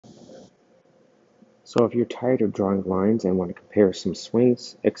So if you're tired of drawing lines and want to compare some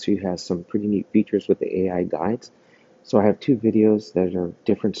swings, Xview has some pretty neat features with the AI guides. So I have two videos that are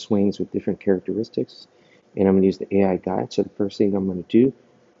different swings with different characteristics, and I'm going to use the AI guide. So the first thing I'm going to do,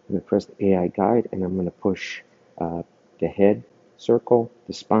 I'm going to press the AI guide, and I'm going to push the head circle,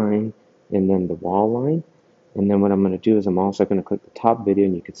 the spine, and then the wall line. And then what I'm going to do is I'm also going to click the top video,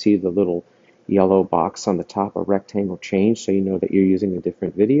 and you can see the little yellow box on the top, a rectangle change, so you know that you're using a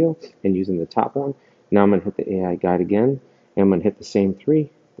different video and using the top one. Now I'm going to hit the AI guide again, and I'm going to hit the same three,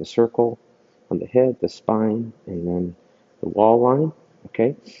 the circle on the head, the spine, and then the wall line,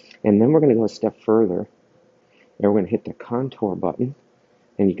 okay? And then we're going to go a step further, and we're going to hit the contour button,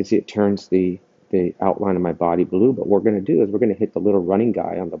 and you can see it turns the outline of my body blue, but what we're going to do is we're going to hit the little running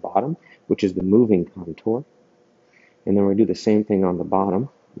guy on the bottom, which is the moving contour, and then we're going to do the same thing on the bottom.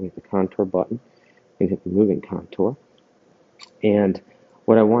 We hit the contour button and hit the moving contour. And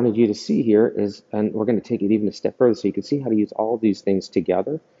what I wanted you to see here is, and we're going to take it even a step further so you can see how to use all of these things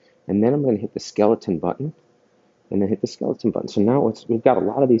together. And then I'm going to hit the skeleton button and then hit the skeleton button. So now we've got a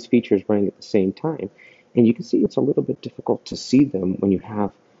lot of these features running at the same time. And you can see it's a little bit difficult to see them when you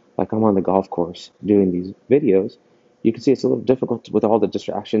have, like I'm on the golf course doing these videos. You can see it's a little difficult with all the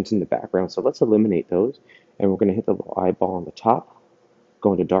distractions in the background. So let's eliminate those. And we're going to hit the little eyeball on the top,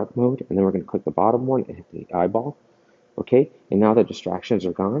 go into dark mode, and then we're going to click the bottom one and hit the eyeball. Okay, and now the distractions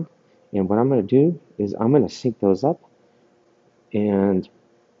are gone. And what I'm going to do is I'm going to sync those up, and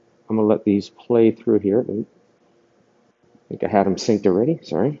I'm going to let these play through here. I think I had them synced already.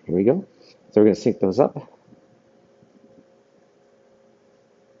 Sorry, here we go. So we're going to sync those up.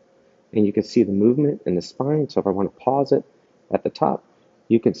 And you can see the movement in the spine. So if I want to pause it at the top,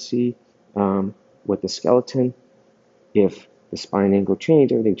 you can see with the skeleton, if the spine angle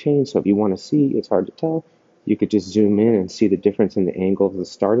changed, everything changed. So if you want to see, it's hard to tell, you could just zoom in and see the difference in the angle of the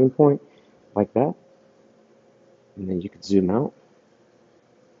starting point, like that. And then you could zoom out.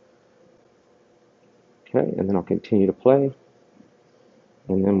 Okay, and then I'll continue to play.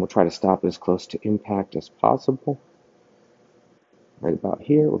 And then we'll try to stop it as close to impact as possible. Right about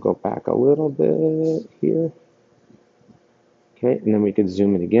here, we'll go back a little bit here. Okay, and then we could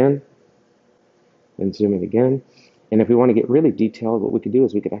zoom in again, and zoom in again. And if we want to get really detailed, what we could do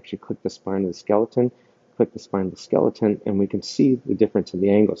is we could actually click the spine of the skeleton, click the spine of the skeleton, and we can see the difference in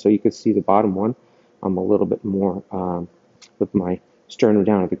the angle. So you can see the bottom one, I'm a little bit more with my sternum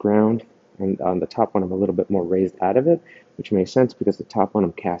down at the ground, and on the top one I'm a little bit more raised out of it, which makes sense because the top one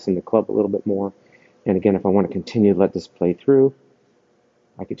I'm casting the club a little bit more. And again, if I want to continue to let this play through,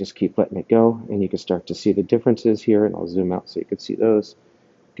 I could just keep letting it go, and you can start to see the differences here, and I'll zoom out so you can see those.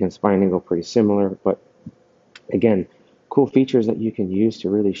 Again, spine angle pretty similar, but again, cool features that you can use to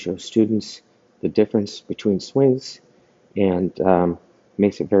really show students the difference between swings, and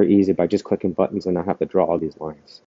makes it very easy by just clicking buttons and not have to draw all these lines.